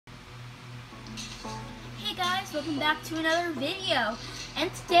Hey guys, welcome back to another video. And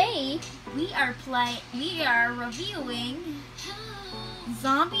today we are reviewing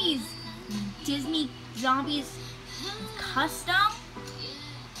Disney Zombies Custom.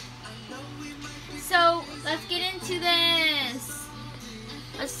 So let's get into this.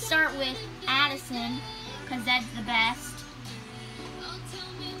 Let's start with Addison, because that's the best.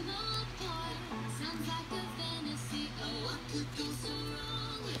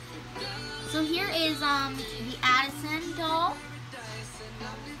 So here is the Addison doll.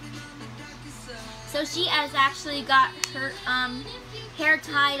 So she has actually got her hair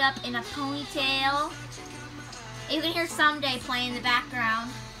tied up in a ponytail. You can hear Someday playing in the background.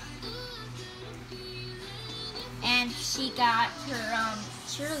 And she got her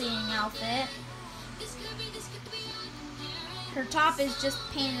cheerleading outfit. Her top is just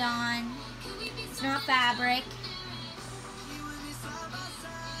painted on. It's not fabric.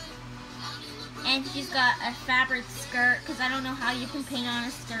 And she's got a fabric skirt, because I don't know how you can paint on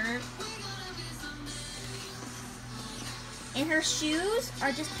a skirt. And her shoes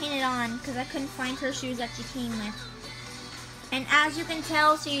are just painted on, because I couldn't find her shoes that she came with. And as you can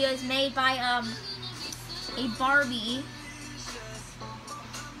tell, she is made by a Barbie.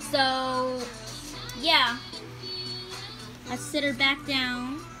 So, yeah. Let's sit her back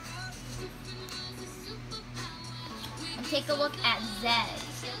down. And take a look at Zed.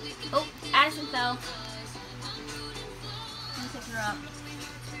 Oh, Addison fell. Let me pick her up.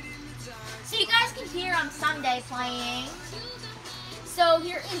 So you guys can hear Someday playing. So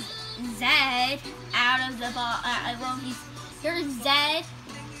here is Zed out of the ball. Here's Zed.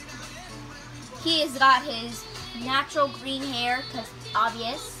 He has got his natural green hair, because it's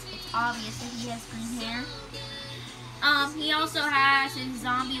obvious that he has green hair. He also has his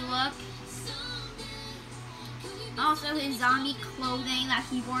zombie look. Also his zombie clothing that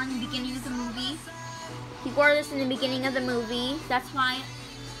he wore in the beginning of the movie. He wore this in the beginning of the movie. That's why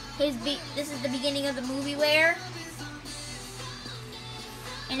this is the beginning of the movie wear.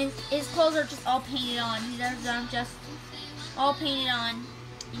 And his clothes are just all painted on. These are just all painted on.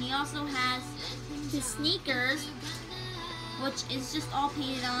 And he also has his sneakers, which is just all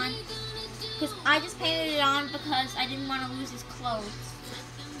painted on. Because I just painted it on because I didn't want to lose his clothes.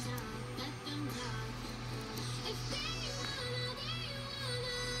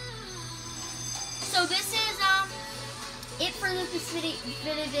 So this is it for this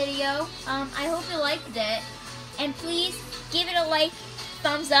video. I hope you liked it, and please give it a like,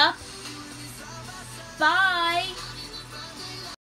 thumbs up. Bye.